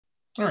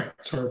All right,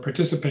 so our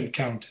participant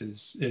count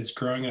is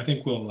growing. I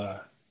think we'll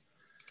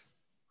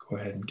go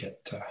ahead and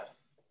get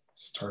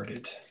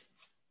started.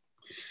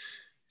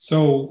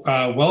 So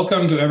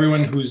welcome to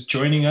everyone who's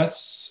joining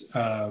us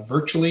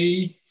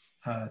virtually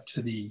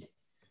to the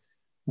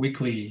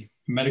weekly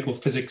medical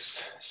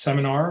physics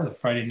seminar, the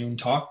Friday noon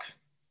talk.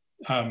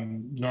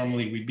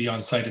 Normally we'd be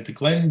on site at the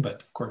Glen,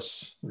 but of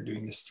course we're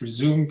doing this through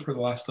Zoom for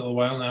the last little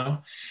while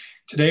now.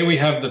 Today we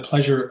have the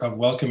pleasure of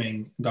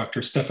welcoming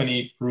Dr.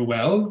 Stephanie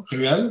Ruel,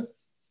 who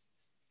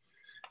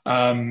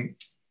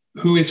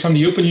is from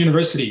the Open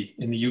University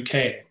in the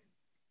UK.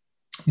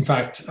 In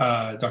fact,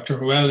 Dr.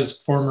 Ruel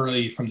is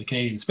formerly from the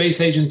Canadian Space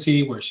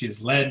Agency, where she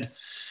has led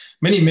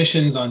many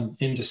missions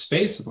into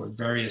space about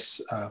various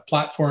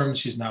platforms.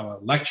 She's now a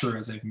lecturer,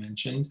 as I've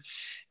mentioned,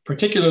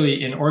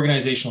 particularly in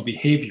organizational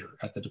behavior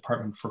at the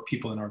Department for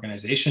People and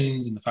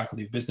Organizations in the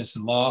Faculty of Business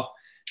and Law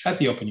at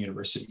the Open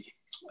University.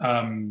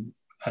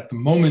 At the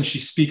moment, she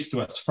speaks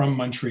to us from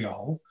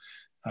Montreal,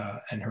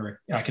 and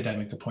her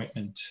academic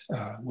appointment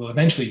will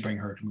eventually bring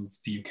her to move to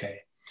the UK.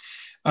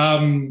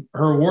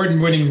 Her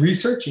award-winning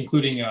research,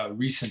 including a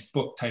recent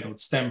book titled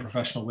STEM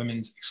Professional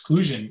Women's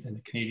Exclusion in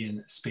the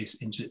Canadian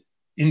Space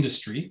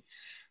Industry,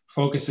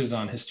 focuses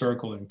on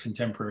historical and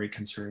contemporary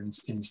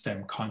concerns in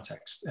STEM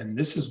context. And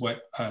this is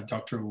what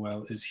Dr.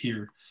 Ruel is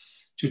here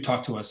to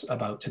talk to us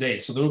about today.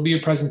 So there will be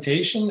a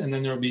presentation, and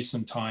then there will be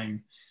some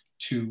time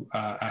to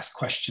ask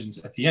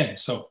questions at the end.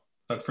 So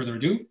without further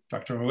ado,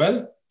 Dr.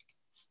 Ruel.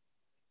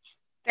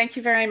 Thank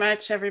you very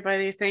much,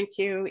 everybody. Thank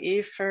you,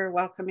 Eve, for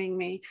welcoming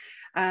me.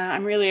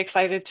 I'm really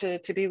excited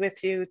to be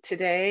with you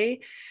today.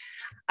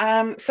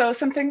 So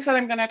some things that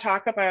I'm going to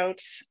talk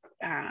about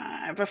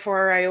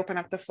before I open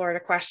up the floor to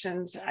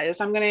questions is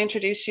I'm going to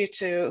introduce you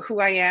to who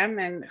I am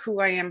and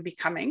who I am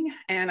becoming.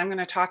 And I'm going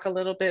to talk a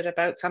little bit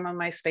about some of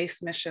my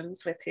space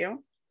missions with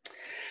you.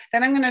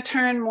 Then I'm going to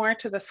turn more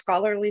to the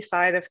scholarly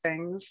side of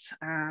things.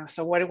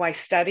 So what do I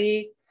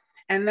study?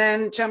 And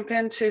then jump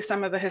into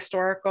some of the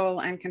historical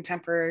and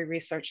contemporary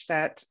research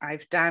that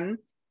I've done.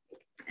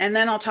 And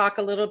then I'll talk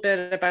a little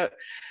bit about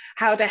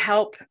how to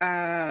help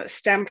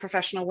STEM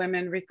professional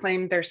women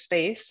reclaim their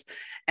space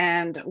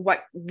and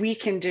what we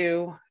can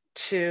do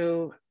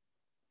to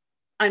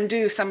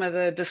undo some of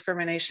the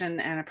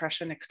discrimination and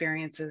oppression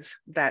experiences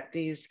that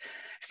these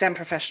STEM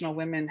professional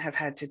women have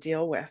had to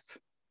deal with.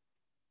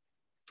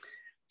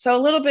 So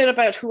a little bit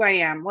about who I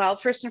am. Well,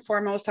 first and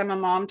foremost, I'm a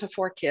mom to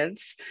 4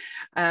 kids.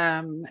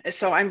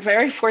 So I'm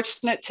very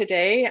fortunate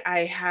today.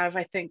 I have,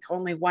 I think,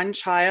 only 1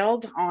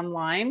 child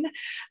online.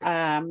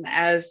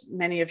 As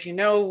many of you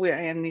know,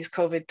 in these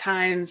COVID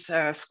times,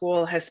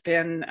 school has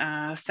been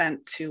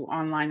sent to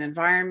online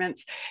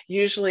environments.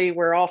 Usually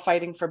we're all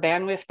fighting for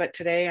bandwidth, but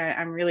today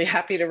I'm really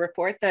happy to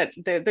report that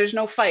there's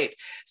no fight.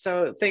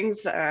 So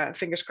things,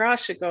 fingers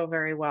crossed, should go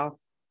very well.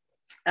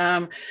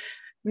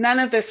 None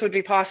of this would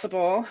be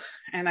possible,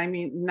 and I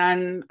mean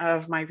none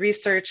of my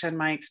research and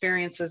my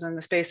experiences in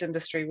the space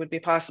industry would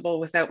be possible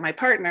without my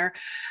partner,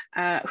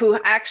 who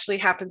actually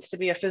happens to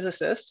be a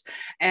physicist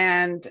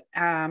and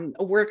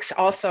works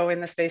also in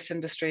the space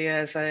industry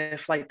as a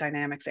flight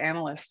dynamics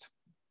analyst.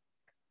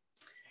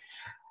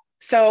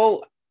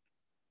 So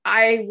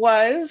I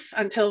was,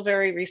 until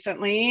very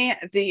recently,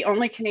 the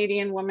only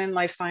Canadian woman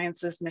life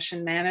sciences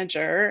mission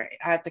manager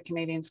at the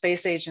Canadian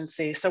Space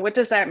Agency. So what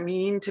does that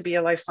mean to be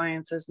a life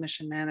sciences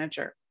mission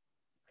manager?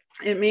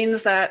 It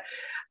means that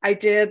I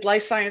did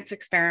life science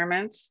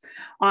experiments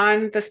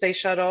on the space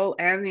shuttle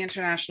and the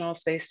International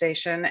Space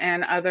Station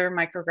and other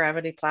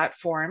microgravity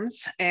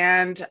platforms.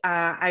 And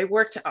I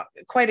worked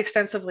quite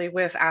extensively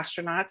with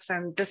astronauts.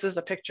 And this is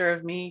a picture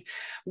of me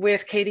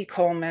with Katie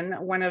Coleman,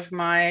 one of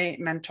my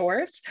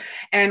mentors,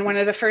 and one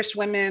of the first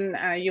women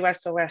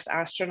USOS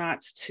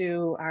astronauts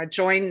to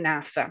join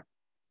NASA.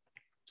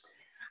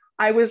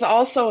 I was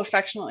also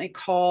affectionately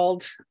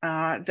called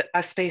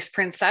a space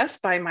princess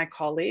by my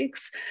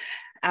colleagues.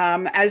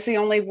 As the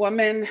only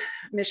woman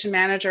mission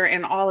manager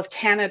in all of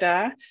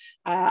Canada,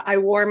 I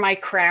wore my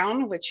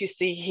crown, which you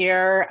see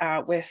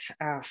here with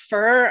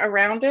fur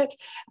around it,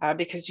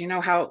 because you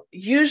know how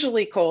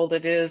usually cold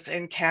it is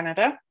in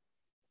Canada,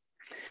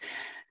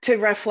 to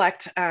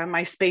reflect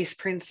my space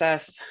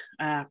princess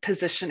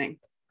positioning.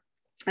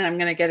 And I'm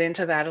going to get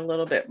into that a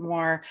little bit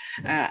more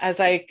as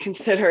I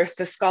consider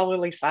the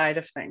scholarly side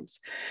of things.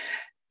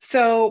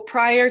 So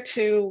prior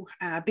to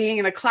being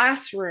in a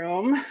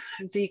classroom,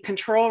 the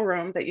control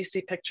room that you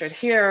see pictured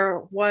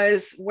here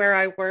was where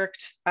I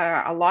worked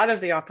a lot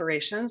of the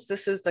operations.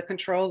 This is the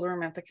control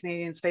room at the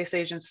Canadian Space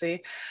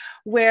Agency,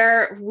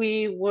 where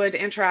we would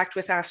interact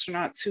with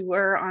astronauts who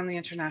were on the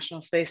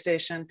International Space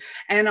Station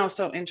and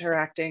also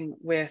interacting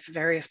with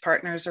various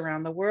partners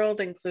around the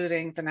world,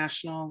 including the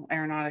National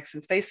Aeronautics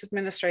and Space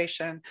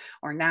Administration,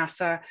 or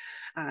NASA,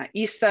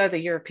 ESA, the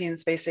European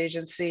Space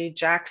Agency,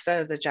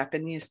 JAXA, the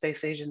Japanese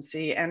Space Agency,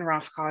 and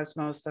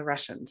Roscosmos, the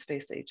Russian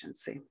Space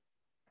Agency.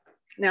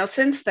 Now,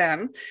 since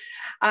then,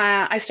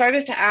 I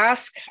started to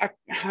ask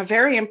a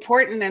very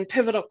important and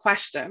pivotal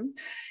question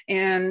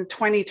in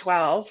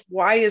 2012.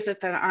 Why is it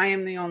that I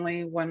am the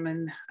only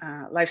woman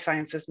life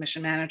sciences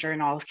mission manager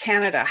in all of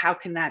Canada? How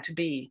can that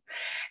be?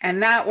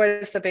 And that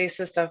was the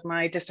basis of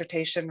my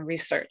dissertation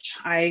research.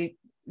 I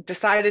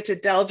decided to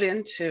delve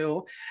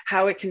into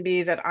how it can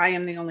be that I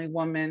am the only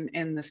woman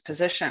in this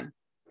position.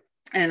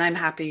 And I'm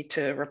happy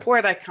to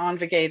report I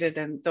conjugated,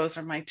 and those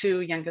are my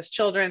two youngest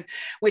children,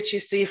 which you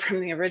see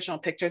from the original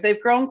picture.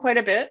 They've grown quite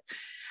a bit,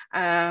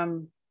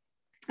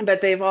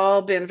 but they've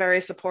all been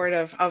very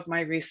supportive of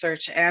my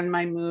research and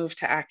my move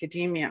to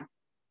academia.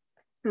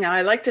 Now,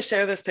 I like to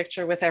share this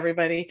picture with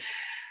everybody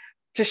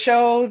to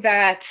show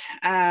that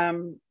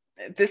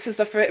this is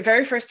the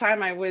very first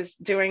time I was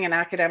doing an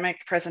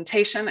academic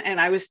presentation,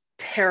 and I was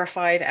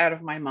terrified out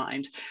of my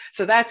mind.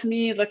 So that's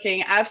me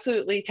looking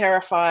absolutely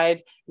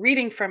terrified,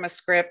 reading from a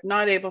script,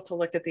 not able to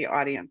look at the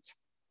audience.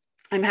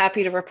 I'm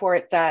happy to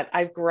report that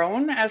I've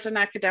grown as an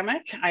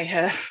academic. I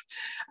have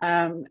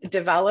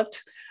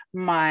developed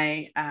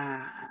my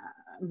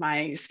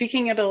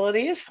speaking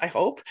abilities, I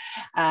hope,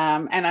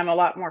 and I'm a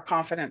lot more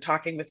confident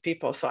talking with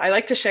people. So I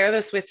like to share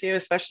this with you,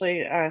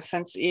 especially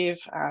since Eve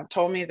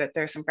told me that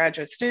there's some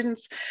graduate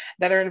students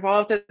that are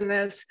involved in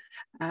this.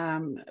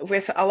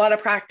 With a lot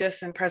of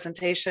practice and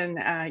presentation,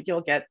 you'll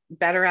get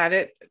better at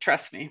it,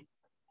 trust me.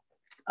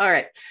 All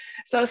right,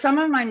 so some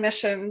of my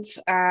missions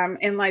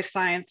in life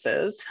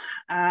sciences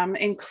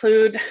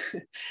include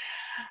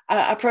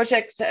a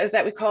project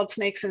that we called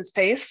Snakes in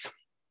Space,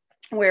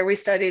 where we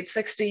studied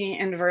 60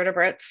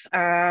 invertebrates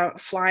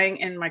flying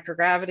in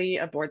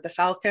microgravity aboard the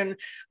Falcon,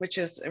 which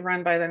is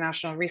run by the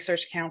National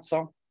Research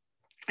Council.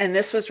 And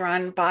this was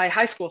run by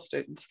high school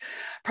students.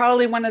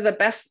 Probably one of the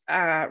best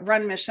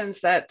run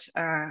missions that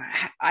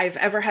I've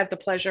ever had the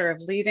pleasure of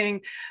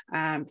leading.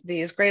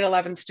 These grade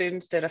 11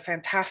 students did a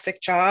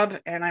fantastic job,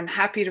 and I'm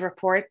happy to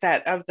report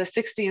that of the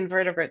 60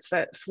 invertebrates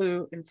that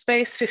flew in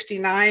space,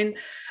 59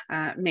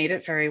 made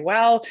it very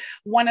well.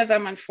 One of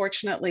them,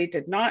 unfortunately,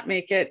 did not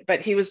make it,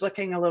 but he was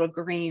looking a little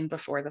green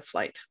before the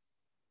flight.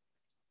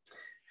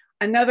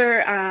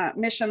 Another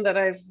mission that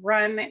I've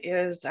run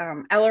is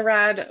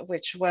ELIRAD,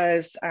 which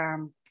was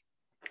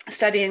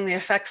studying the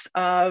effects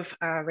of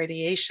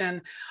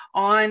radiation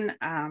on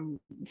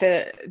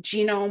the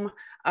genome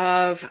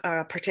of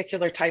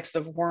particular types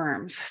of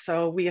worms.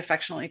 So we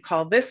affectionately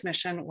call this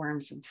mission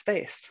Worms in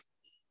Space.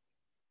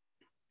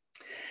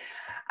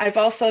 I've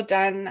also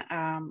done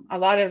a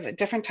lot of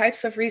different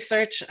types of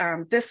research.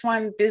 This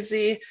one,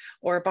 BUSY,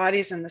 or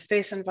Bodies in the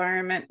Space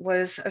Environment,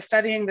 was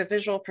studying the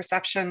visual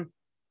perception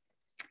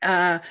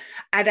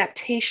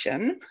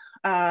adaptation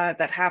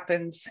that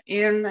happens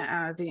in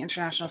the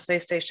International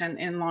Space Station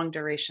in long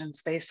duration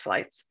space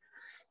flights.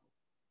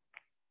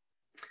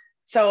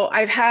 So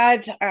I've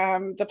had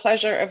the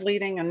pleasure of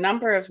leading a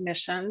number of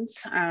missions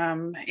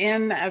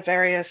in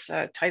various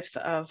types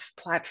of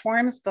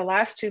platforms. The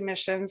last two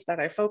missions that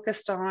I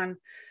focused on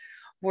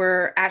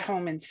were At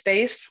Home in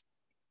Space,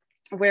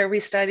 where we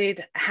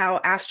studied how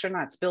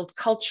astronauts build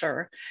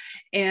culture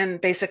in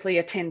basically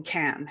a tin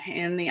can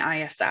in the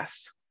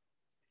ISS.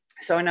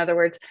 So in other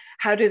words,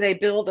 how do they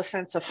build a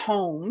sense of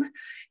home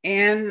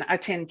in a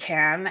tin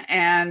can,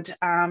 and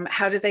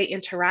how do they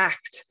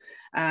interact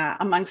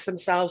amongst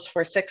themselves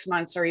for 6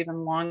 months or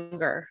even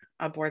longer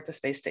aboard the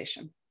space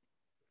station?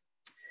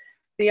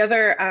 The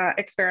other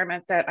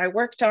experiment that I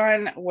worked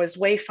on was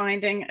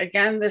wayfinding.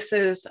 Again, this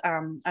is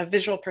a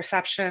visual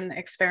perception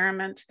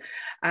experiment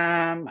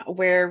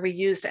where we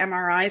used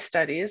MRI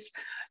studies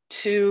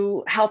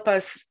to help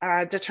us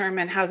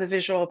determine how the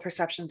visual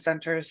perception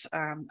centers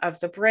of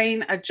the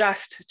brain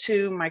adjust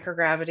to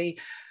microgravity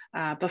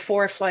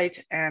before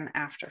flight and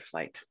after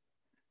flight.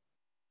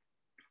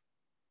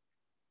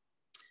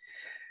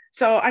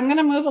 So I'm going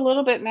to move a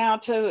little bit now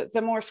to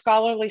the more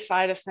scholarly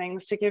side of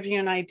things to give you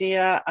an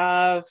idea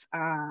of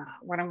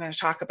what I'm going to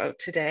talk about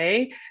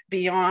today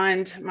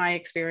beyond my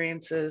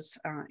experiences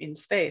in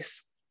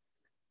space.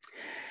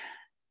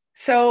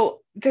 So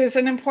there's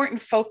an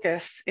important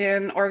focus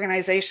in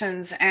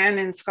organizations and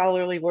in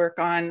scholarly work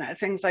on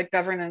things like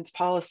governance,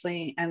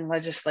 policy, and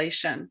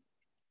legislation.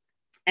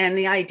 And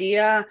the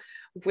idea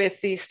with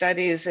these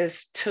studies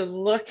is to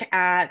look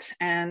at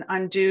and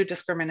undo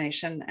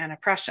discrimination and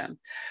oppression.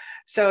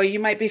 So you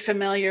might be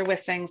familiar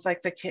with things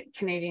like the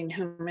Canadian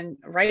Human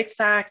Rights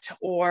Act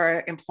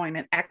or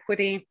employment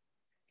equity,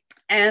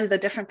 and the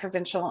different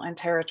provincial and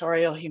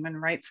territorial human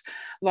rights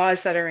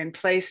laws that are in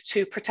place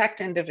to protect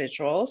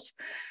individuals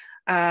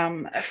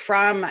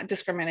from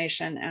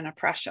discrimination and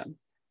oppression.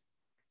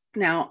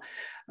 Now,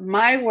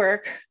 my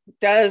work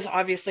does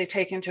obviously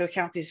take into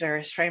account these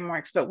various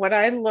frameworks, but what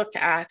I look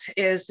at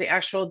is the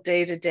actual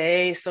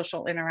day-to-day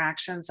social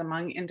interactions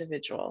among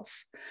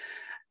individuals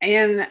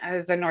in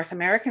the North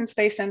American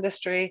space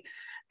industry,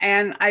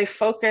 and I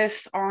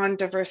focus on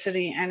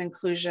diversity and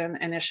inclusion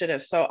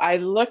initiatives. So I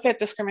look at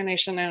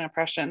discrimination and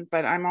oppression,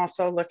 but I'm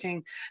also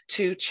looking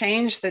to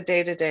change the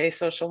day-to-day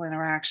social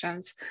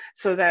interactions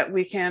so that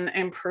we can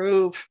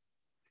improve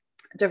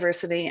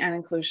diversity and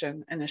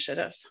inclusion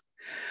initiatives.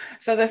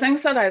 So the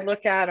things that I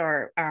look at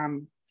are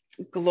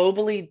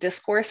globally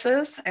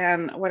discourses.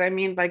 And what I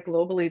mean by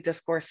globally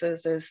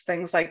discourses is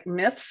things like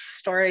myths,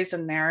 stories,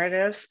 and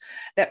narratives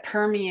that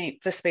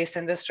permeate the space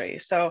industry.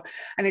 So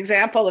an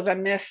example of a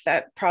myth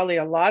that probably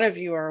a lot of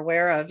you are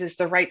aware of is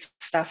the right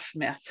stuff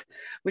myth,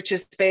 which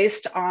is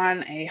based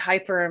on a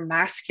hyper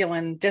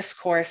masculine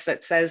discourse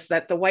that says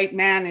that the white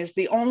man is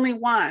the only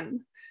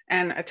one,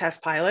 and a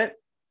test pilot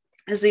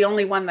is the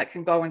only one that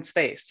can go in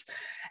space.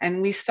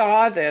 And we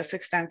saw this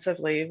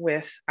extensively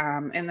with,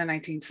 in the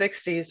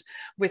 1960s,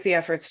 with the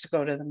efforts to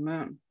go to the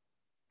moon.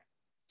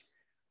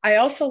 I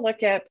also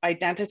look at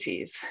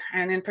identities,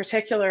 and in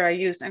particular, I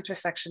use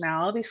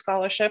intersectionality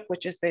scholarship,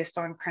 which is based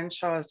on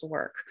Crenshaw's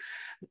work.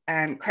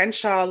 And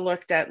Crenshaw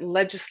looked at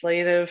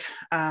legislative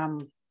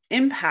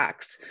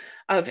impacts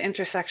of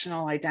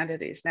intersectional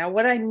identities. Now,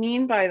 what I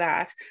mean by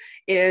that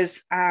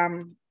is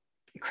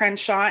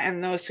Crenshaw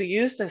and those who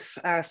use this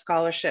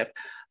scholarship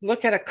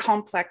look at a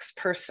complex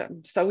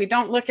person. So we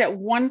don't look at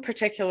one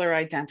particular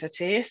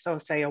identity, so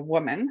say a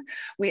woman.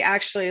 We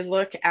actually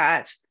look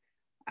at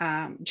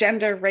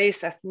gender,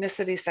 race,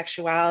 ethnicity,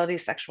 sexuality,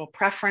 sexual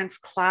preference,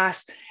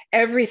 class,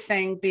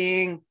 everything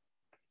being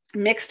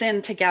mixed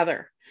in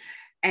together.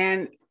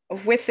 And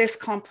with this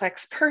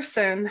complex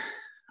person,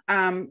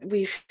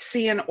 we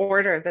see an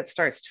order that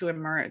starts to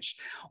emerge,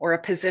 or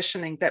a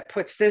positioning that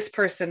puts this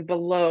person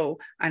below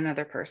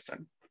another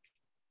person.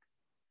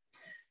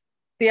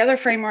 The other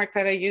framework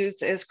that I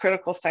use is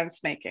critical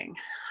sense making.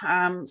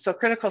 So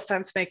critical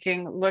sense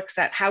making looks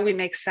at how we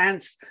make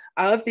sense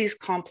of these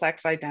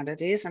complex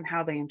identities and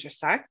how they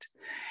intersect,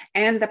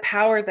 and the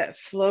power that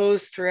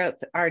flows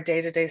throughout our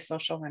day-to-day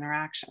social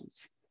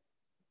interactions.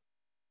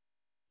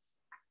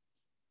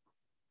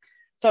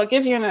 So I'll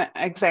give you an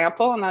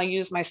example, and I'll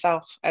use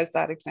myself as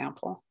that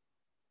example.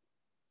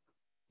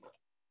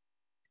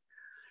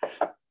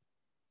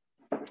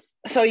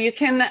 So you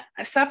can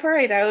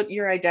separate out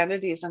your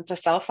identities into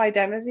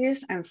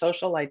self-identities and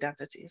social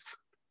identities.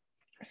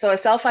 So a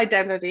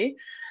self-identity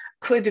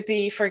could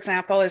be, for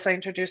example, as I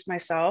introduced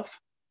myself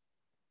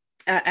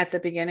at the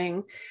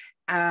beginning,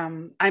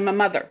 I'm a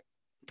mother.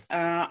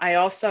 I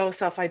also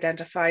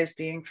self-identify as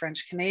being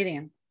French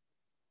Canadian.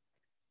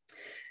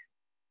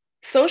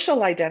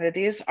 Social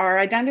identities are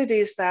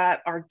identities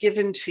that are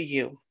given to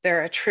you.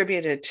 They're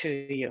attributed to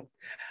you.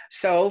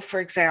 So for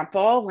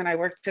example, when I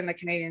worked in the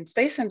Canadian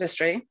space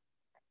industry,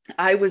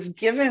 I was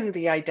given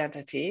the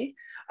identity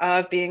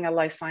of being a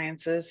life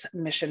sciences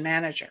mission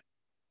manager.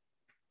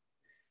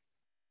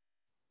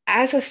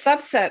 As a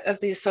subset of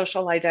these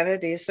social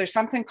identities, there's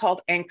something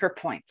called anchor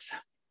points.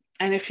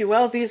 And if you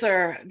will, these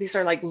are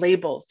like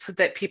labels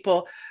that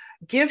people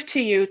give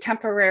to you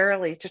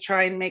temporarily to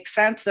try and make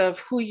sense of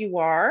who you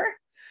are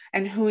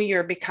and who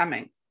you're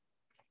becoming.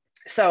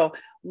 So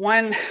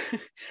one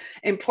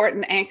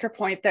important anchor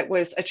point that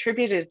was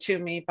attributed to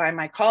me by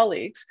my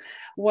colleagues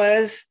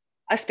was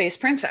a space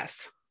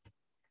princess,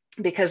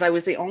 because I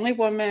was the only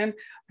woman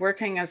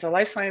working as a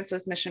life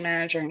sciences mission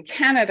manager in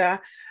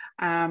Canada.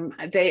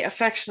 They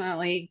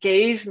affectionately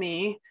gave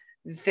me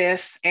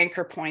this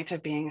anchor point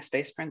of being a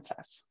space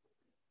princess.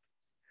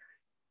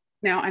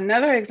 Now,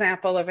 another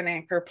example of an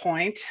anchor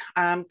point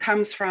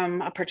comes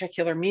from a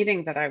particular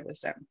meeting that I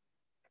was in.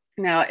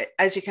 Now,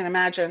 as you can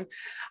imagine,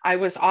 I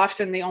was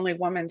often the only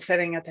woman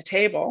sitting at the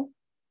table.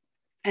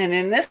 And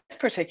in this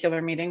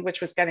particular meeting, which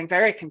was getting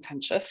very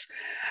contentious,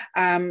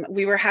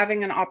 we were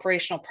having an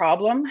operational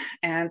problem,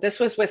 and this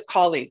was with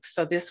colleagues.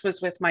 So this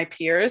was with my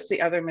peers,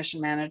 the other mission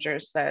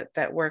managers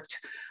that worked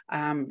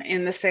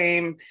in the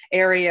same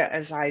area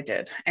as I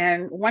did.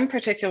 And one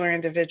particular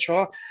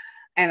individual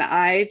and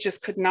I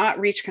just could not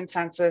reach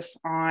consensus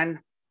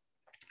on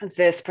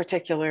this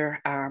particular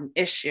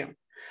issue.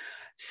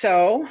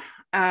 So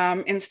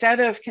instead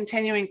of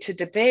continuing to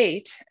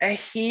debate,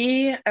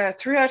 he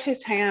threw out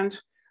his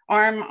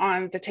arm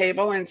on the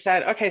table and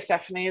said, okay,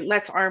 Stephanie,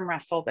 let's arm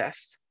wrestle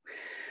this.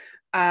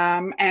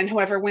 And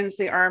whoever wins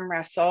the arm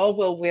wrestle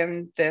will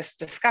win this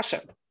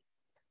discussion.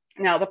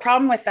 Now, the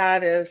problem with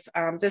that is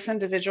this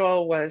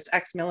individual was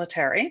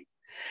ex-military,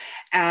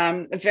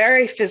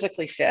 very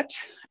physically fit,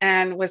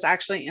 and was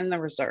actually in the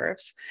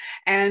reserves.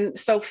 And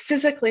so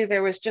physically,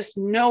 there was just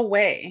no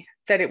way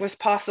that it was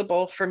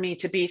possible for me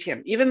to beat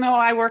him. Even though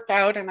I work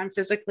out and I'm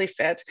physically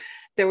fit,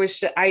 there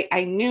was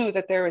I knew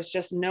that there was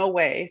just no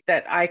way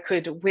that I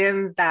could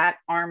win that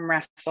arm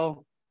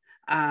wrestle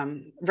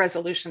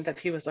resolution that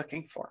he was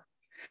looking for.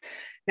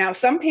 Now,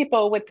 some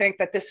people would think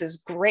that this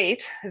is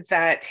great,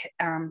 that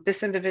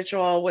this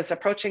individual was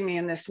approaching me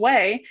in this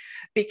way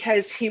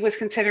because he was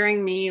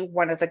considering me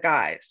one of the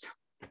guys.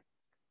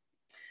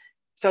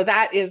 So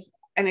that is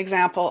an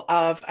example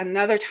of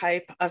another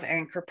type of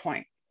anchor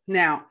point.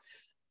 Now,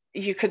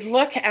 you could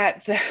look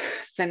at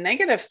the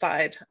negative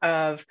side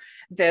of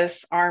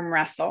this arm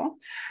wrestle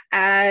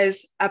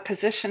as a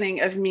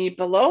positioning of me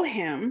below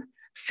him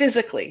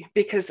physically,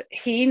 because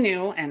he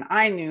knew and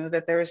I knew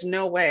that there was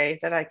no way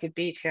that I could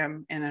beat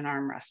him in an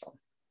arm wrestle.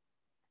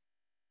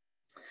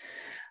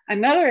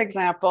 Another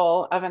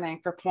example of an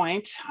anchor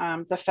point,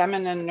 the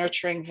feminine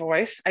nurturing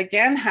voice,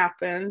 again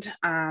happened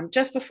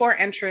just before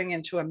entering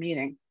into a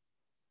meeting.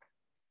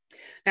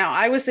 Now,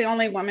 I was the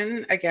only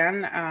woman,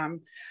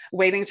 again,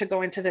 waiting to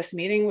go into this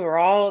meeting. We were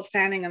all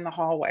standing in the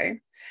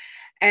hallway.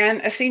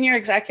 And a senior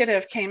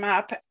executive came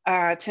up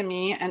to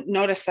me and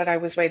noticed that I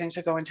was waiting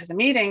to go into the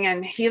meeting.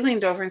 And he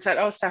leaned over and said,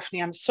 "Oh,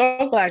 Stephanie, I'm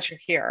so glad you're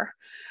here.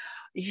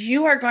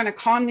 You are going to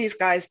calm these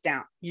guys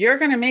down. You're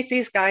going to make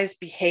these guys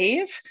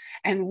behave,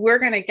 and we're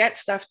going to get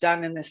stuff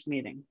done in this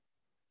meeting."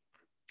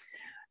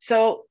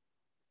 So,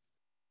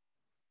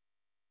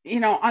 you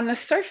know, on the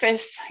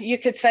surface, you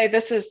could say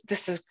this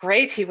is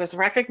great. He was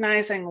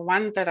recognizing,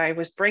 one, that I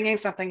was bringing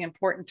something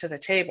important to the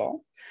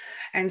table.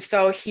 And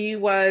so he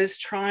was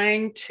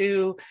trying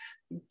to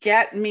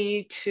get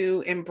me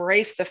to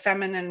embrace the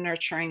feminine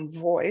nurturing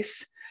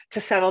voice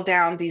to settle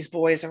down these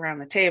boys around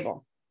the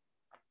table.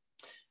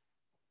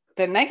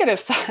 The negative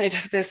side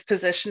of this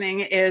positioning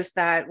is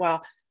that,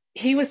 well,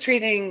 he was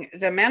treating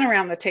the men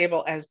around the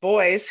table as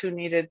boys who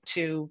needed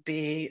to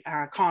be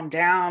calmed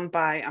down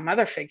by a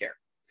mother figure.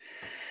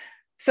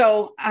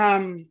 So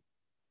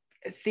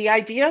the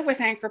idea with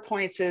anchor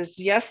points is,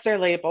 yes, they're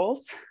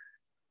labels,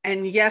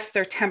 and yes,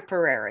 they're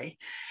temporary,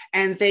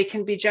 and they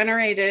can be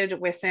generated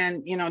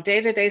within, you know,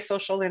 day-to-day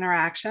social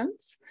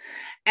interactions.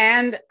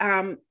 And,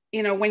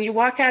 you know, when you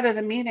walk out of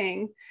the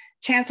meeting,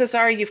 chances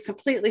are you've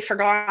completely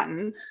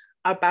forgotten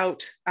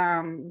about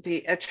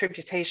the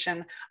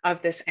attribution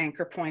of this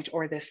anchor point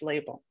or this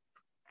label.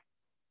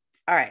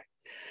 All right,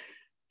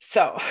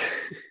 so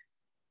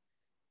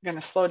I'm going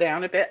to slow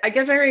down a bit. I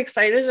get very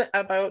excited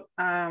about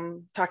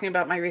talking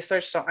about my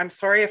research, so I'm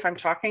sorry if I'm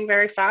talking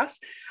very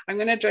fast. I'm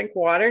going to drink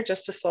water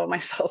just to slow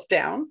myself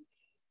down.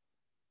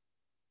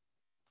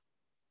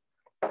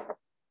 All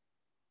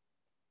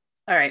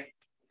right.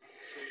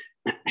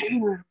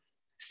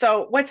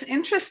 So what's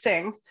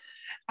interesting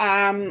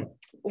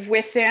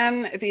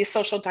within these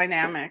social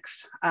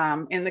dynamics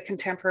in the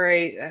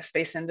contemporary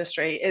space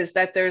industry is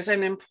that there's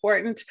an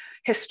important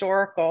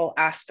historical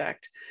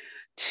aspect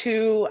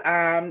to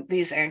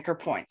these anchor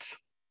points.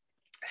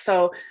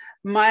 So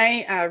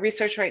my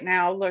research right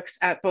now looks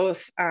at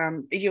both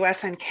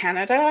US and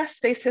Canada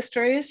space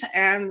histories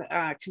and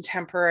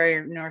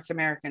contemporary North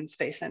American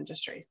space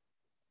industry.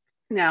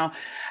 Now,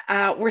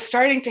 we're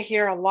starting to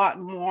hear a lot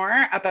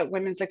more about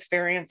women's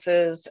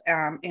experiences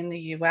in the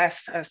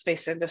US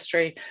space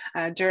industry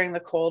during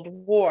the Cold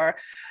War.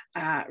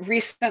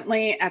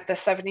 Recently, at the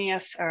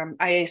 70th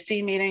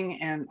IAC meeting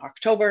in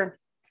October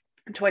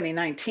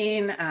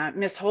 2019,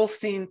 Ms.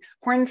 Hornstein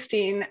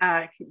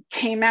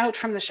came out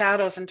from the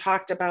shadows and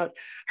talked about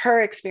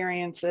her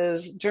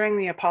experiences during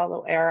the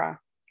Apollo era.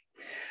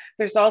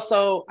 There's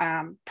also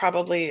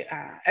probably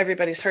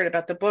everybody's heard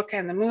about the book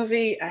and the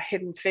movie,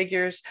 Hidden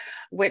Figures,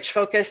 which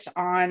focused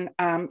on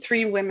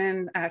three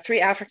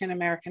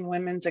African-American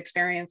women's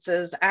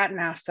experiences at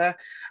NASA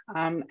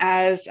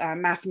as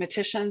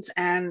mathematicians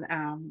and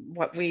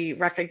what we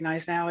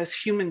recognize now as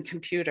human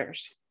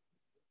computers.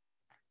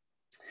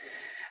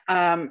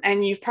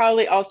 And you've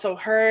probably also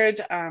heard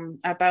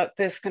about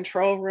this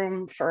control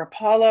room for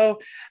Apollo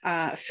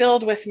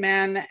filled with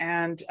men,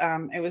 and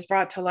it was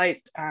brought to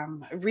light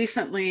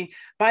recently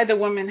by the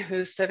woman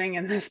who's sitting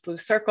in this blue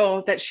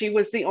circle that she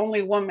was the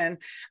only woman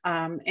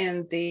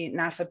in the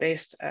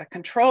NASA-based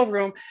control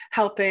room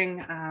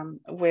helping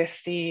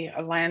with the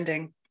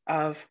landing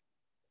of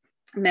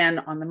men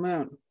on the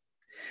moon.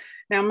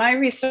 Now, my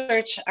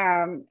research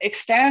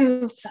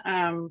extends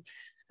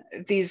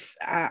these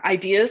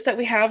ideas that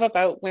we have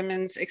about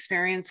women's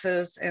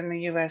experiences in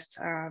the US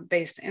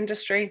based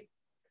industry.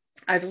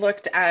 I've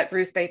looked at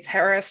Ruth Bates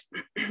Harris,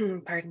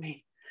 pardon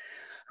me,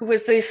 who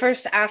was the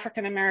first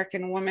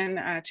African-American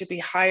woman to be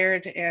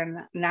hired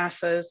in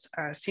NASA's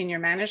senior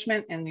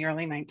management in the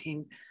early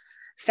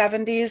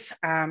 1970s.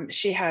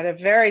 She had a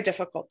very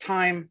difficult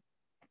time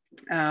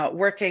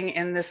working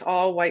in this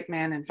all white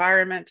man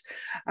environment,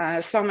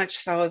 so much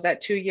so that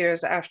 2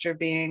 years after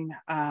being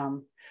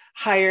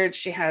hired,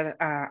 she had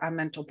a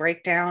mental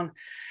breakdown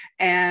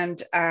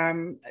and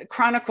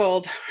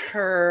chronicled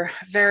her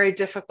very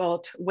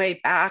difficult way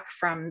back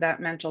from that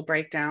mental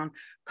breakdown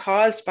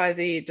caused by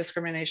the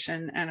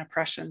discrimination and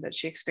oppression that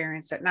she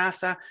experienced at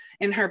NASA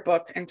in her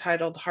book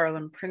entitled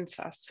Harlem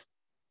Princess.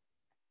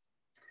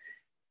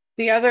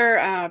 The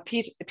other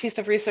piece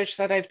of research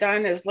that I've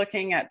done is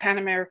looking at Pan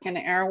American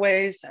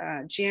Airways,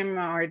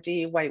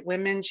 GMRD white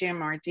women,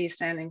 GMRD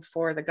standing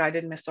for the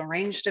Guided Missile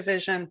Range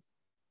Division.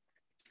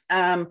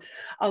 A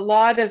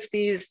lot of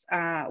these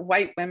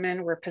white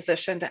women were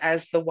positioned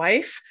as the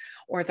wife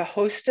or the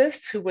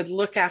hostess who would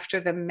look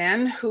after the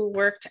men who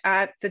worked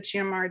at the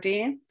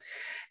GMRD.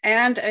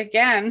 And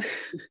again,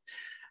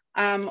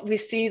 we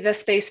see the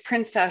space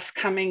princess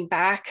coming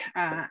back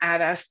at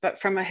us, but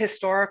from a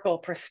historical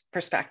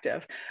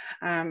perspective.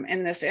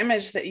 In this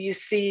image that you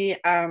see,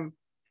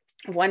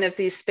 one of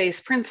these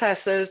space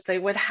princesses, they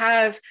would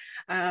have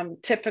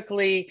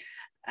typically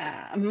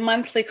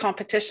monthly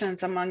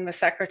competitions among the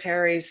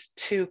secretaries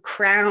to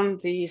crown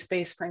the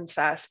space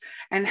princess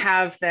and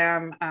have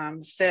them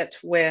sit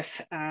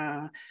with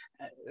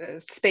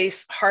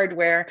space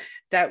hardware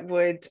that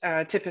would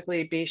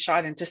typically be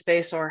shot into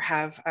space or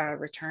have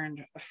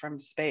returned from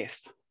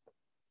space.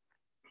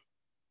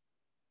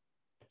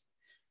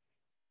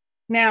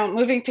 Now,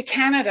 moving to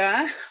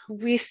Canada,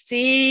 we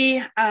see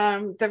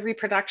the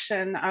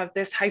reproduction of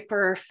this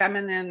hyper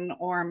feminine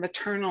or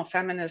maternal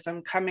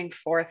feminism coming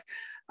forth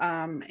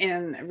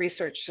in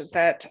research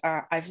that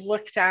I've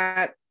looked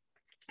at.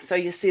 So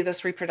you see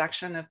this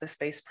reproduction of the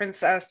space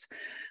princess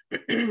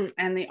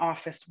and the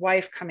office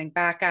wife coming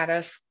back at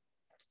us.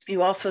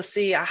 You also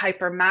see a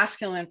hyper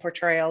masculine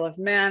portrayal of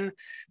men,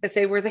 that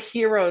they were the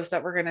heroes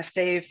that were going to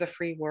save the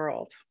free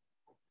world.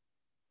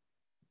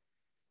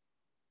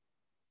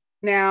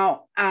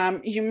 Now,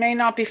 you may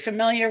not be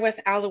familiar with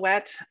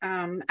Alouette.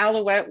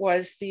 Alouette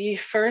was the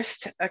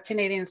first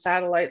Canadian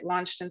satellite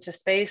launched into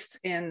space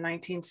in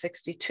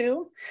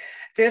 1962.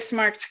 This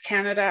marked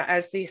Canada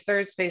as the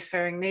third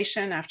spacefaring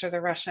nation after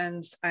the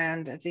Russians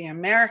and the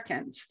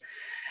Americans.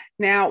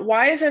 Now,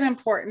 why is it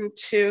important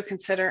to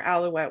consider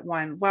Alouette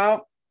 1?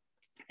 Well,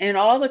 in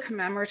all the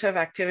commemorative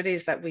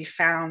activities that we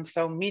found,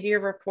 so media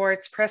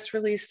reports, press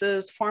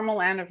releases,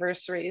 formal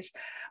anniversaries,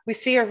 we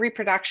see a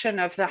reproduction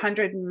of the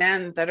 100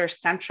 men that are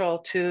central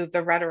to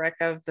the rhetoric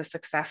of the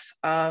success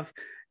of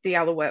the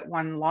Alouette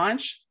 1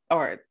 launch,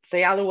 or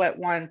the Alouette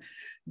 1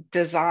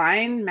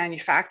 design,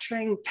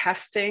 manufacturing,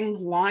 testing,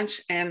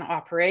 launch, and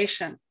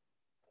operation.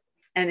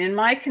 And in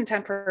my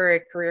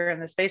contemporary career in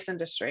the space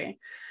industry,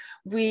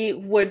 we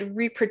would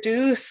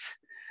reproduce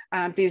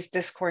these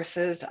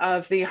discourses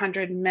of the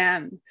 100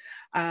 men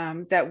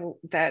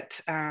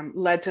that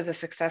led to the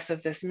success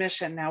of this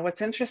mission. Now,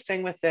 what's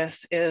interesting with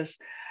this is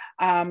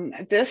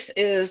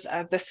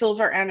the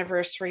silver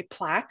anniversary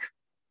plaque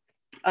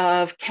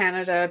of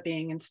Canada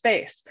being in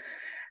space.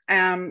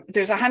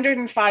 There's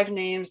 105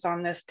 names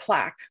on this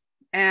plaque.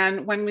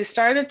 And when we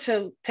started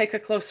to take a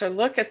closer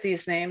look at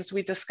these names,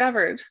 we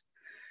discovered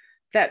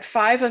that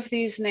 5 of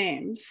these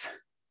names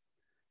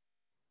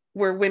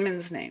were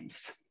women's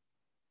names.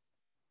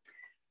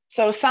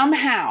 So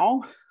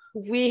somehow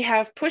we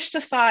have pushed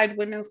aside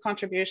women's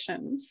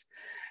contributions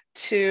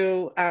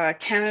to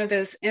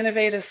Canada's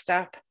innovative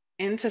step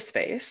into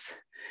space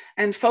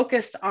and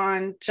focused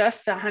on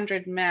just the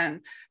 100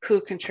 men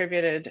who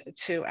contributed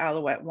to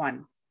Alouette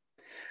 1.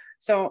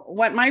 So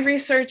what my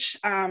research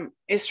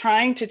is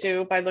trying to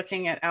do by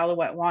looking at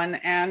Alouette 1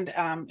 and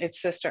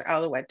its sister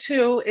Alouette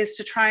 2 is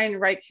to try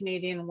and write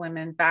Canadian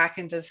women back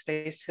into the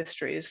space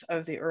histories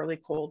of the early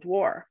Cold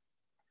War.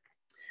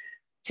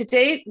 To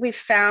date, we've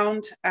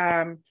found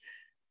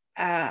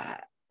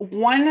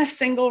one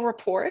single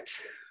report,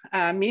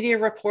 media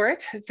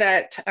report,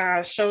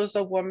 that shows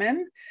a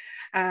woman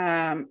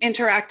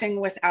interacting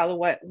with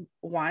Alouette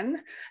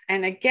 1.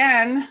 And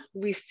again,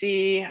 we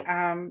see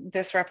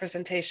this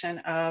representation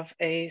of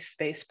a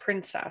space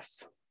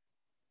princess.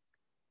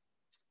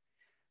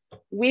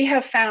 We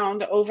have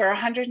found over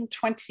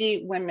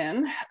 120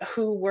 women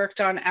who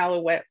worked on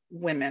Alouette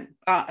 1,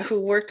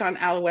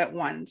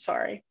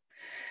 sorry.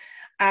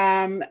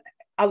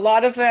 A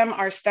lot of them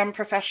are STEM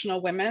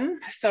professional women.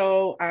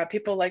 So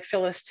people like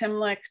Phyllis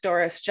Timlick,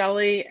 Doris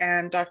Jelly,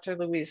 and Dr.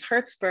 Louise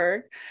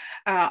Hertzberg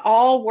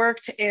all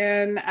worked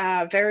in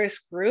various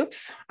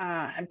groups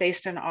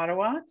based in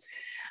Ottawa.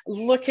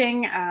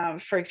 Looking,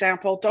 for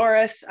example,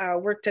 Doris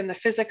worked in the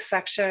physics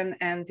section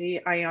and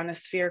the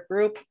ionosphere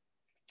group.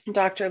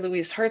 Dr.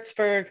 Louise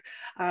Hertzberg,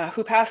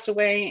 who passed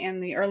away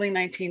in the early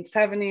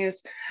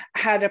 1970s,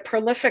 had a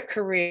prolific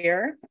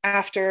career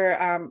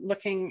after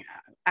looking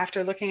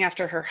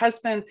after her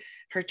husband,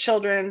 her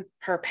children,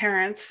 her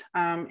parents.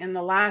 In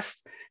the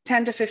last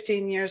 10 to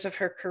 15 years of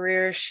her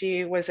career,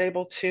 she was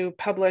able to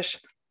publish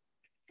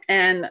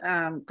and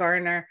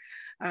garner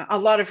a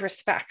lot of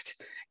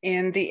respect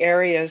in the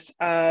areas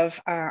of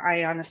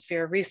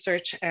ionosphere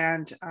research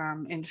and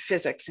in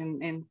physics,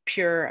 in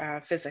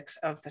pure physics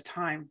of the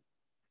time.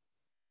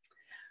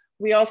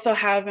 We also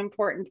have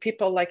important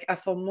people like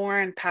Ethel Moore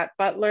and Pat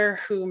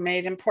Butler, who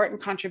made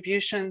important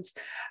contributions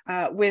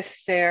with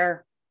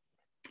their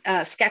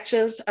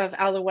sketches of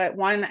Alouette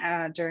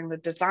 1 during the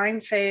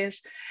design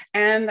phase,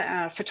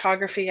 and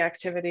photography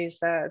activities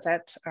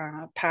that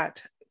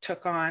Pat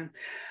took on.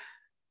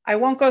 I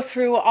won't go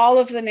through all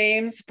of the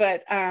names,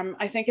 but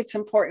I think it's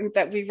important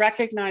that we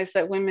recognize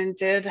that women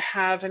did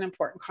have an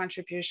important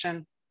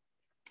contribution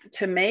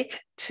to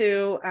make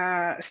to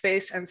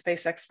space and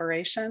space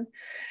exploration.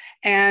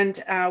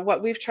 And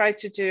what we've tried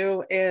to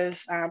do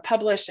is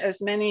publish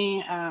as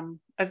many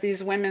of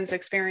these women's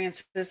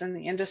experiences in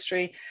the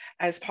industry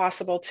as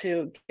possible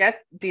to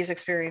get these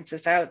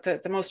experiences out. The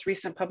most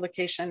recent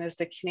publication is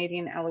the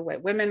Canadian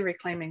Alouette Women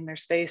Reclaiming Their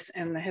Space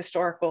in the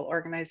Historical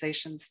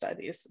Organization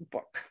Studies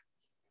book.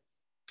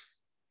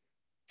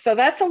 So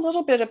that's a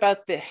little bit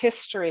about the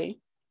history.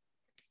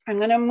 I'm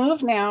going to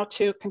move now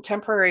to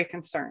contemporary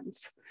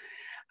concerns.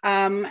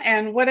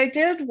 And what I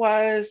did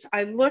was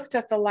I looked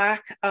at the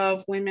lack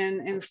of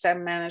women in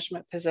STEM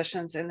management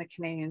positions in the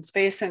Canadian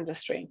space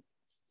industry.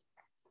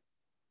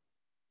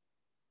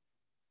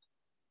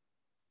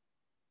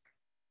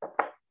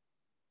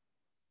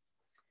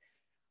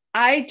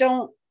 I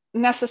don't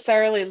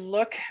necessarily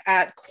look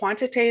at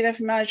quantitative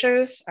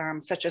measures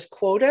such as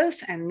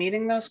quotas and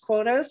meeting those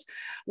quotas.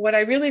 What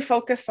I really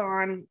focus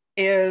on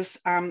is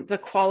the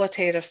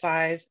qualitative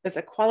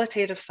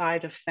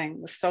side of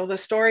things. So the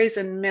stories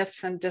and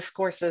myths and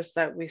discourses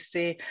that we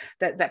see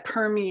that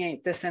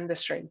permeate this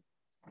industry.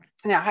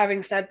 Now,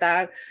 having said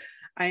that,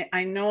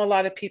 I know a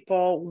lot of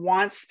people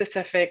want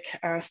specific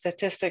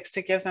statistics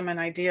to give them an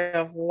idea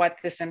of what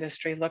this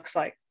industry looks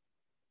like.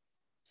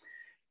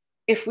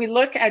 If we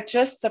look at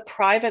just the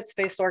private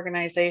space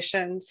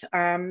organizations,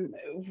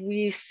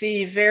 we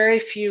see very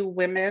few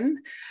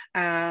women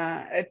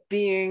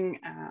appearing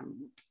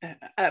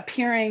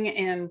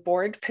in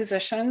board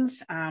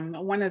positions.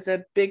 One of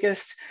the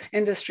biggest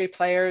industry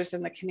players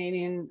in the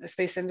Canadian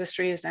space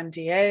industry is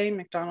MDA,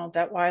 McDonald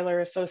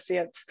Detweiler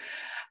Associates.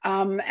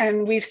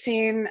 And we've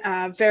seen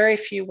very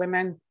few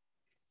women.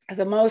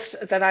 The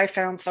most that I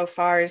found so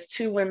far is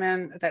 2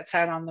 women that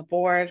sat on the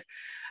board.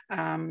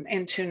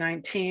 In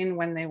 2019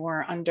 when they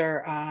were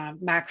under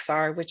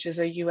Maxar, which is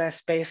a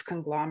US-based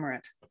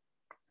conglomerate.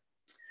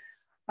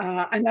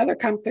 Another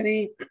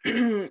company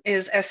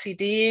is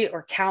SED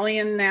or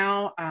Calian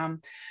now.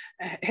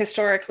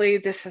 Historically,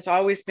 this has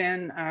always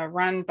been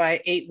run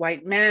by 8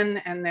 white men,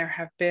 and there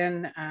have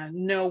been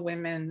no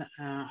women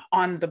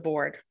on the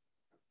board.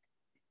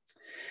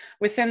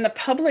 Within the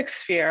public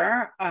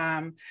sphere,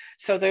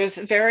 so there's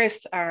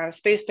various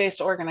space-based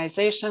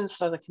organizations,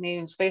 so the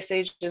Canadian Space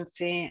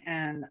Agency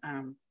and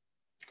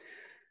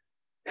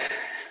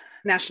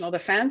National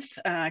Defense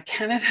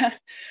Canada.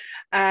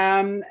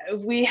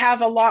 We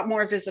have a lot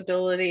more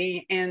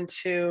visibility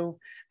into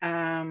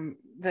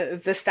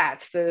the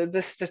stats,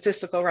 the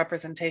statistical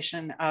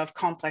representation of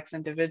complex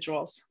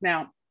individuals.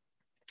 Now,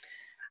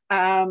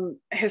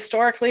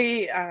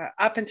 historically,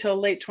 up until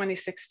late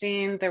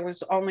 2016, there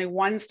was only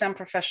 1 STEM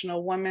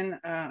professional woman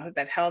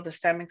that held a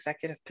STEM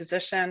executive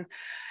position.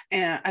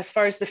 And as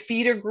far as the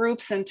feeder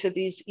groups into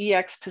these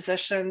EX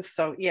positions,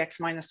 so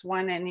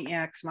EX-1 and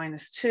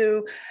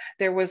EX-2,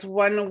 there was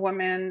 1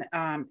 woman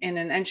in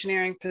an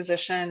engineering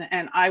position,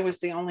 and I was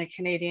the only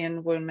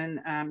Canadian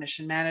woman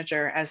mission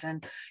manager as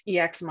an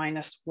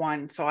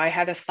EX-1. So I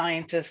had a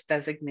scientist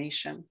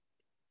designation.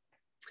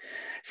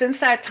 Since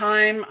that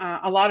time,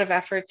 a lot of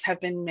efforts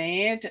have been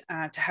made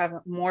to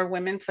have more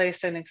women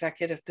placed in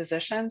executive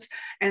positions,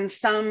 and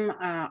some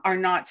are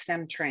not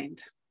STEM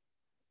trained.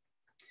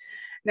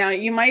 Now,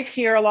 you might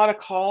hear a lot of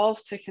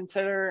calls to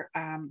consider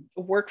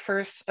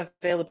workforce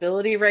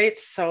availability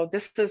rates. So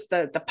this is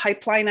the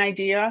pipeline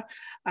idea,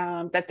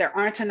 that there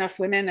aren't enough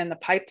women in the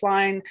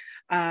pipeline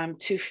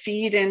to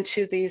feed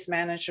into these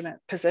management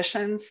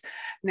positions.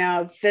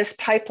 Now, this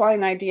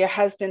pipeline idea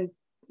has been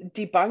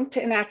debunked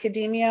in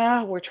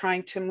academia. We're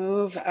trying to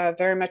move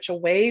very much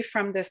away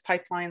from this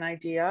pipeline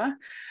idea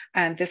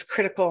and this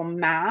critical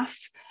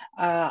mass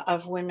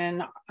of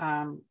women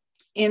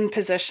in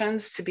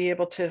positions to be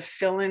able to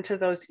fill into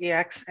those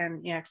EX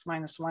and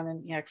EX-1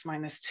 and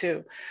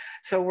EX-2.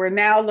 So we're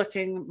now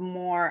looking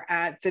more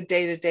at the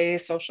day-to-day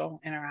social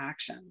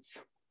interactions.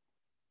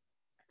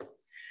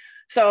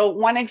 So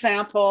one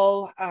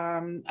example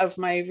of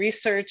my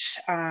research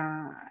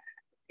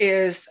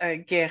is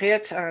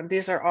Gerrit.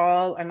 These are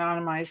all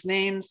anonymized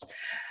names.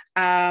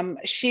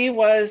 She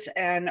was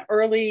an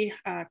early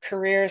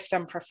career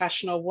STEM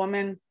professional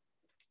woman.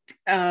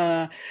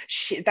 That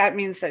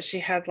means that she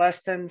had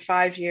less than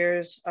 5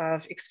 years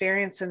of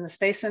experience in the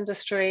space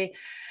industry.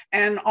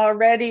 And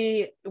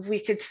already we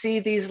could see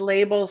these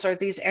labels or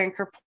these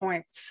anchor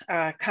points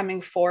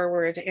coming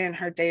forward in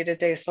her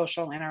day-to-day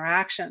social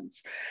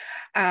interactions.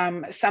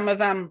 Some of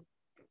them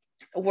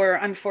were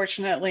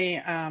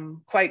unfortunately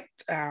quite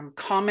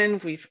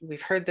common.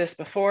 We've heard this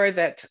before,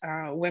 that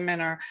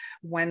women are,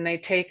 when they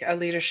take a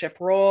leadership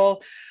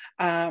role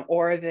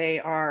or they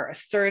are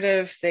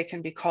assertive, they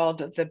can be called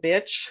the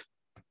bitch.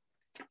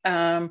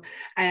 And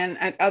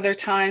at other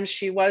times,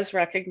 she was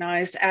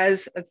recognized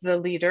as the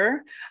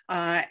leader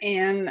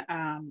in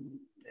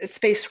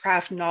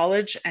spacecraft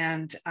knowledge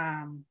and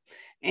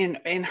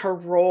in her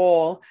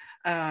role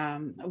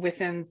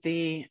within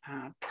the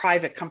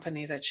private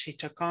company that she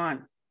took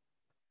on.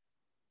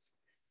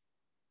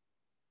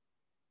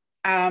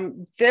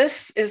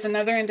 This is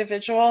another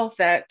individual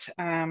that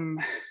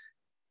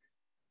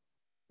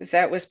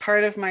that was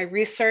part of my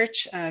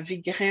research.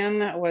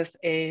 Vigrin was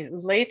a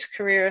late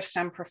career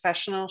STEM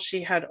professional.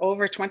 She had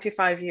over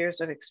 25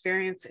 years of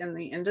experience in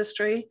the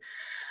industry.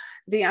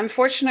 The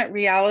unfortunate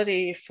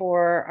reality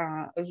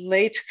for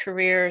late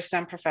career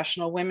STEM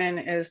professional women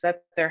is that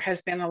there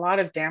has been a lot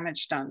of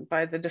damage done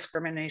by the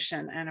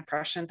discrimination and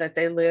oppression that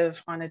they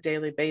live on a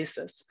daily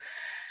basis.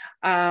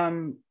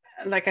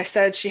 like I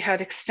said, she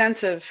had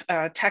extensive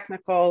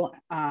technical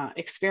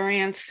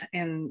experience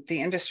in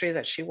the industry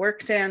that she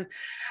worked in.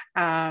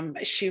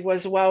 She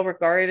was well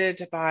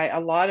regarded by a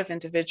lot of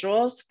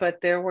individuals,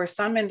 but there were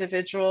some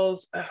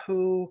individuals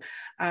who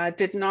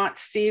did not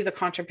see the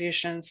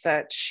contributions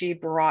that she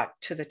brought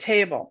to the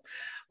table.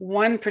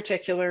 One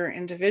particular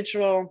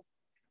individual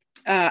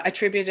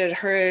attributed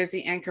her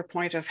the anchor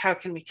point of, how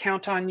can we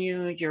count on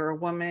you? You're a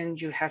woman,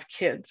 you have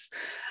kids.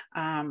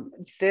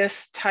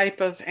 This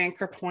type of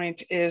anchor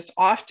point is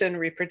often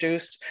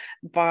reproduced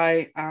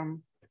by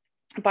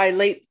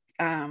late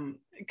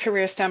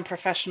career STEM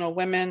professional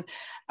women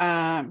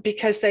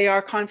because they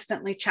are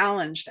constantly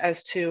challenged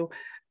as to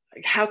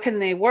how can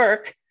they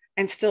work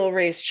and still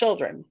raise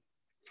children.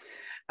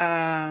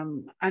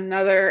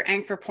 Another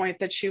anchor point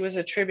that she was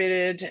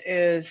attributed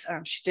is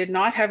she did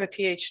not have a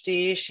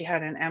PhD, she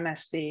had an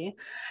MSc,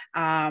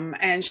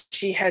 and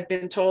she had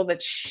been told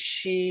that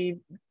she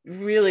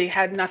really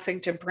had nothing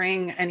to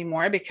bring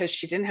anymore because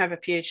she didn't have a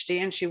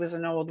PhD and she was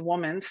an old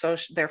woman, so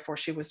therefore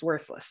she was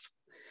worthless.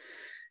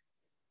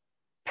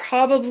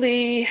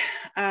 Probably,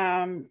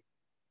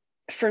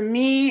 for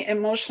me,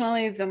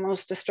 emotionally, the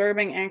most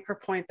disturbing anchor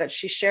point that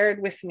she shared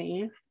with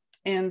me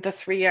in the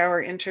 3-hour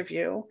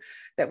interview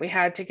that we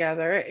had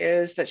together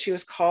is that she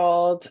was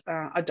called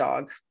a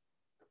dog.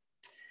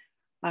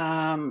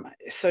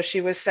 So she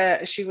was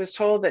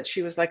told that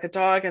she was like a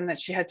dog and that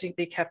she had to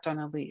be kept on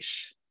a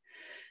leash.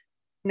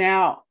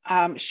 Now,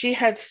 she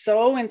had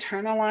so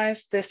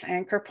internalized this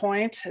anchor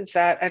point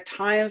that at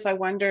times I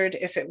wondered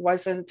if it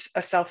wasn't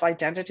a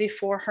self-identity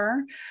for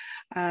her,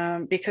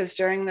 because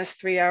during this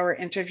 3-hour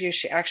interview,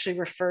 she actually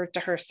referred to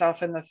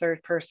herself in the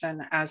third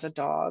person as a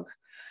dog.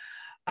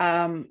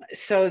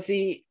 So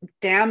the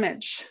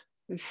damage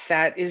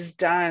that is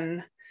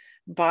done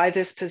by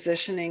this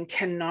positioning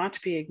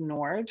cannot be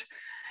ignored.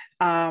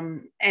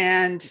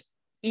 And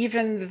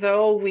even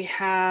though we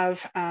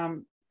have,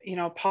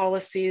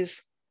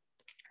 policies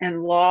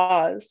and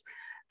laws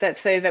that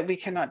say that we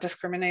cannot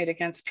discriminate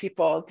against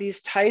people,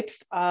 these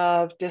types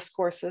of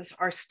discourses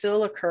are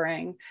still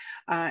occurring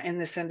in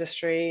this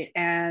industry,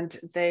 and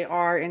they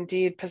are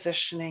indeed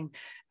positioning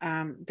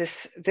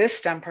this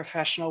STEM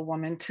professional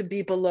woman to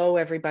be below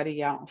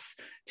everybody else,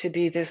 to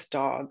be this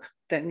dog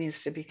that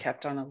needs to be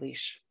kept on a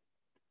leash.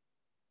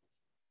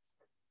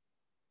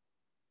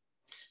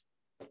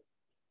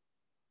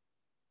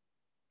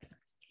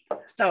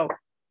 So,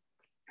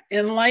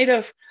 in light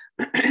of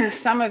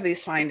some of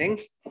these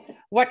findings,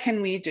 what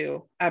can we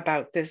do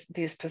about these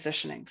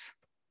positionings?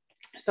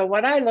 So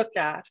what I look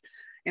at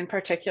in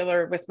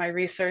particular with my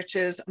research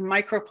is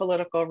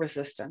micropolitical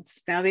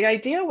resistance. Now, the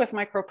idea with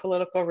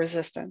micropolitical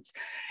resistance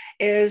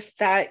is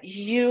that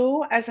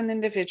you as an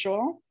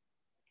individual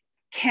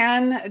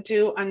can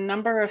do a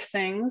number of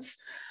things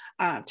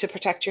to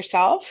protect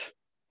yourself,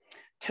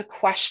 to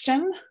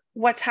question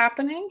what's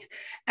happening,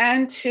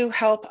 and to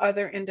help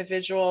other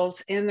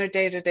individuals in their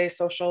day-to-day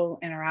social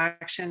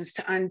interactions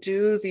to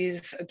undo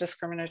these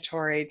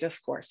discriminatory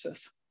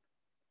discourses.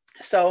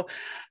 So,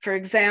 for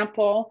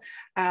example,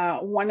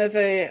 one of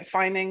the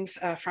findings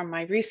from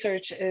my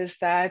research is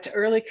that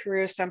early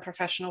career STEM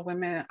professional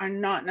women are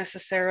not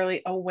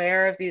necessarily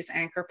aware of these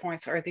anchor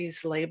points or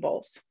these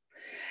labels.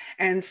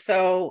 And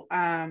so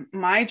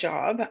my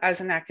job as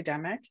an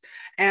academic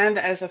and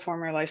as a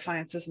former life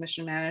sciences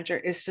mission manager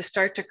is to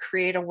start to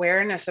create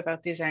awareness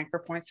about these anchor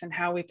points and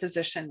how we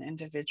position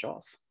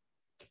individuals.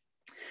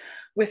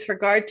 With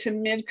regard to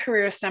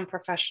mid-career STEM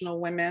professional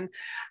women,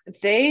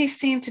 they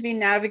seem to be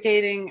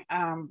navigating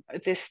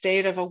this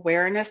state of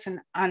awareness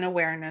and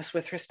unawareness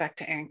with respect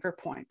to anchor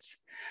points.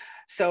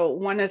 So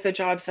one of the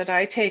jobs that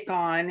I take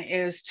on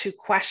is to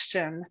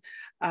question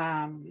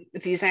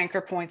these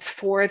anchor points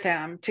for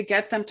them, to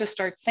get them to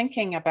start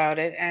thinking about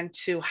it and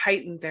to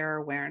heighten their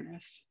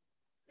awareness.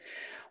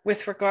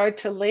 With regard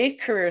to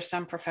late career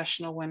STEM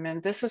professional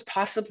women, this is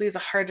possibly the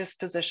hardest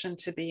position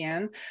to be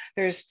in.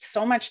 There's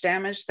so much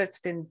damage that's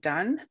been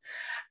done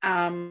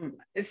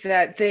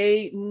that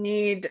they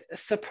need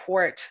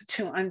support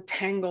to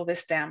untangle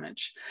this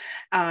damage.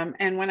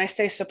 And when I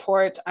say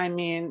support, I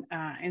mean,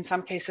 in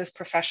some cases,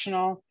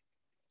 professional,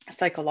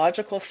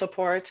 psychological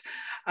support,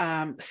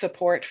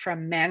 support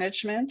from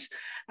management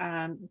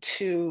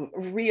to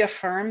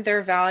reaffirm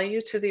their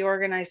value to the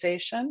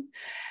organization,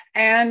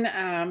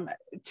 and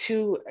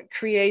to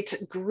create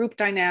group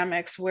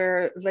dynamics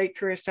where late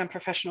career STEM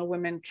professional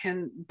women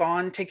can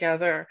bond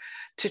together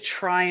to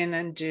try and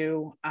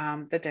undo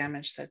the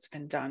damage that's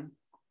been done.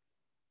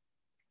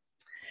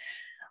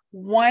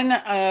 One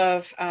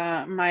of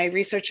my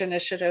research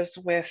initiatives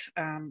with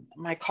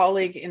my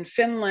colleague in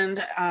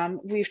Finland,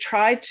 we've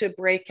tried to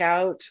break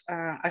out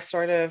a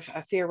sort of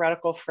a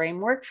theoretical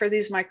framework for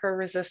these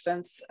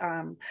micro-resistance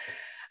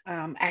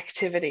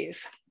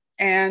activities.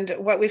 And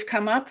what we've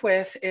come up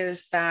with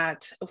is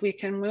that we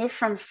can move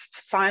from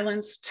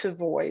silence to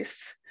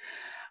voice,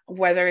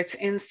 whether it's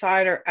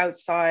inside or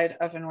outside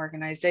of an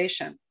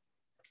organization.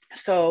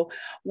 So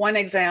one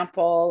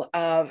example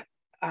of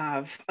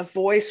a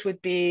voice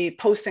would be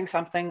posting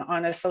something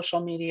on a social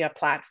media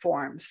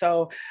platform.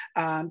 So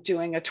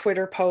doing a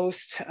Twitter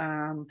post,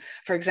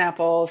 for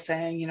example,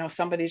 saying, you know,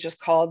 somebody just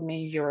called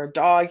me, you're a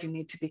dog, you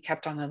need to be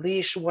kept on a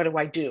leash. What do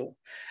I do?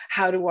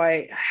 How do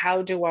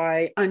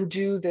I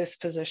undo this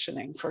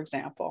positioning, for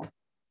example?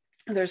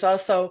 There's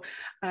also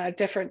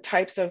different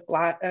types of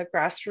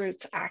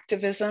grassroots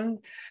activism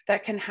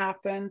that can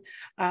happen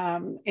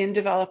in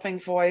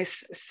developing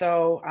voice.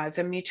 So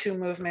the Me Too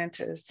movement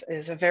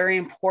is a very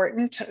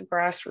important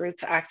grassroots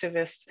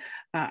activist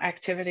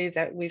activity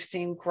that we've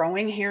seen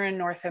growing here in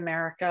North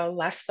America,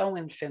 less so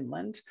in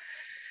Finland.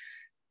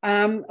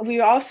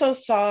 We also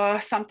saw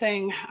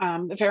something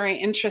very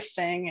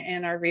interesting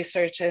in our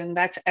research, and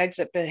that's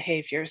exit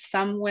behaviors.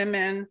 Some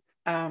women,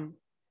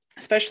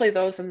 especially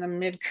those in the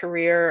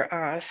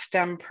mid-career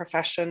STEM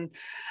profession.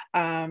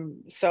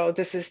 So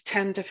this is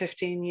 10 to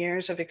 15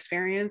 years of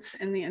experience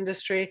in the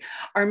industry,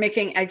 are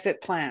making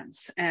exit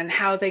plans and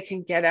how they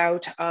can get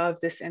out of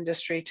this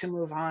industry to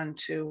move on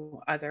to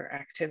other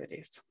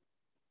activities.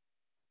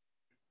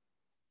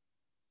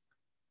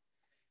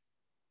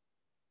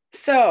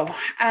 So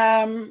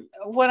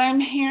what I'm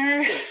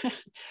here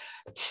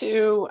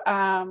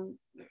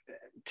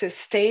to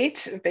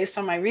state, based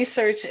on my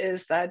research,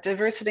 is that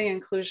diversity and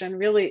inclusion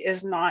really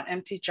is not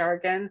empty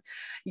jargon.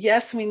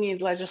 Yes, we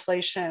need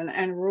legislation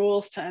and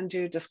rules to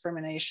undo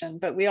discrimination,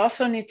 but we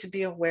also need to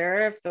be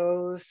aware of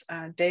those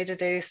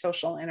day-to-day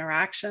social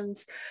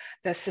interactions,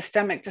 the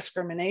systemic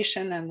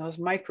discrimination and those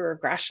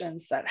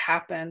microaggressions that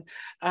happen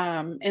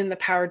in the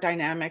power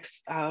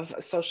dynamics of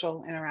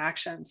social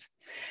interactions.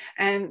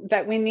 And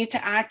that we need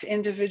to act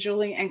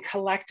individually and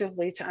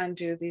collectively to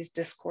undo these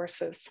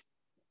discourses.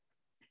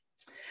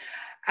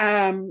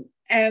 And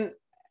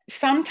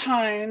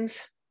sometimes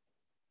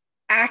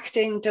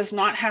acting does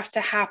not have to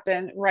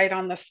happen right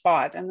on the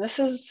spot. And this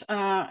is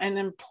an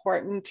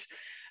important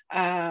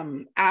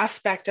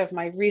aspect of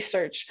my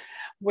research,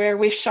 where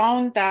we've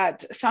shown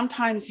that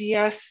sometimes,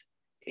 yes,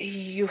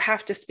 you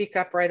have to speak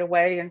up right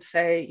away and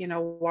say, you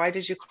know, why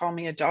did you call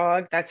me a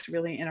dog? That's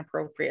really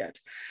inappropriate.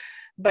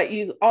 But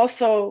you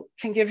also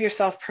can give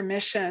yourself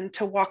permission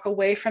to walk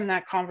away from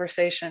that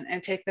conversation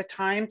and take the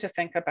time to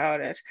think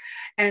about it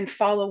and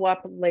follow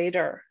up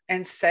later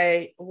and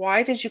say,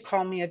 why did you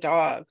call me a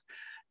dog?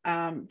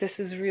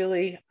 This is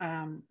really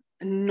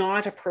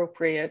not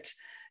appropriate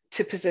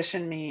to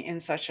position me in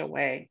such a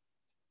way.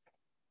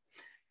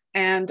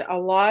 And a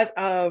lot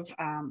of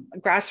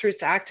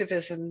grassroots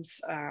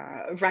activism's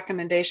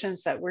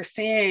recommendations that we're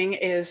seeing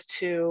is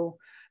to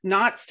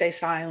not stay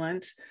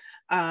silent,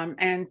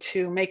 and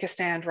to make a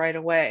stand right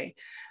away.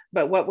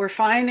 But what we're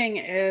finding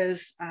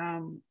is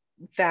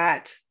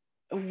that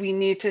we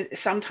need to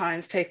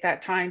sometimes take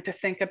that time to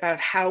think about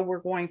how we're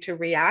going to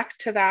react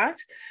to that,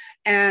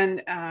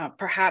 and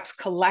perhaps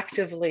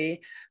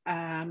collectively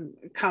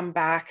come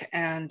back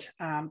and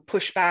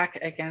push back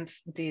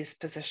against these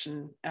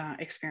position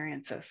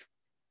experiences.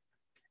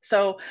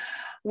 So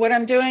what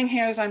I'm doing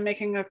here is I'm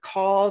making a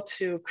call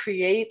to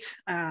create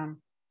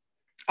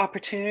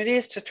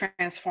opportunities to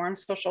transform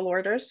social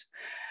orders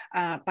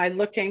by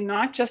looking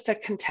not just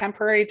at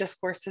contemporary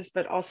discourses,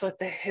 but also at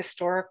the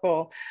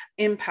historical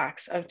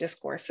impacts of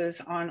discourses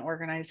on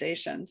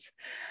organizations,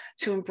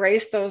 to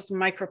embrace those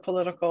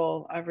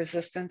micropolitical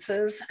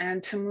resistances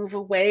and to move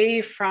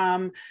away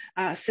from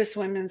cis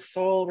women's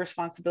sole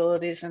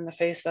responsibilities in the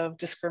face of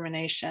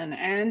discrimination,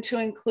 and to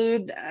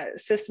include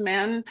cis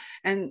men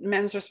and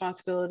men's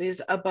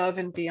responsibilities above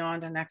and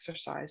beyond an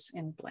exercise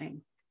in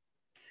blame.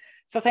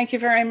 So thank you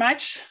very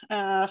much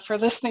for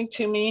listening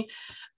to me.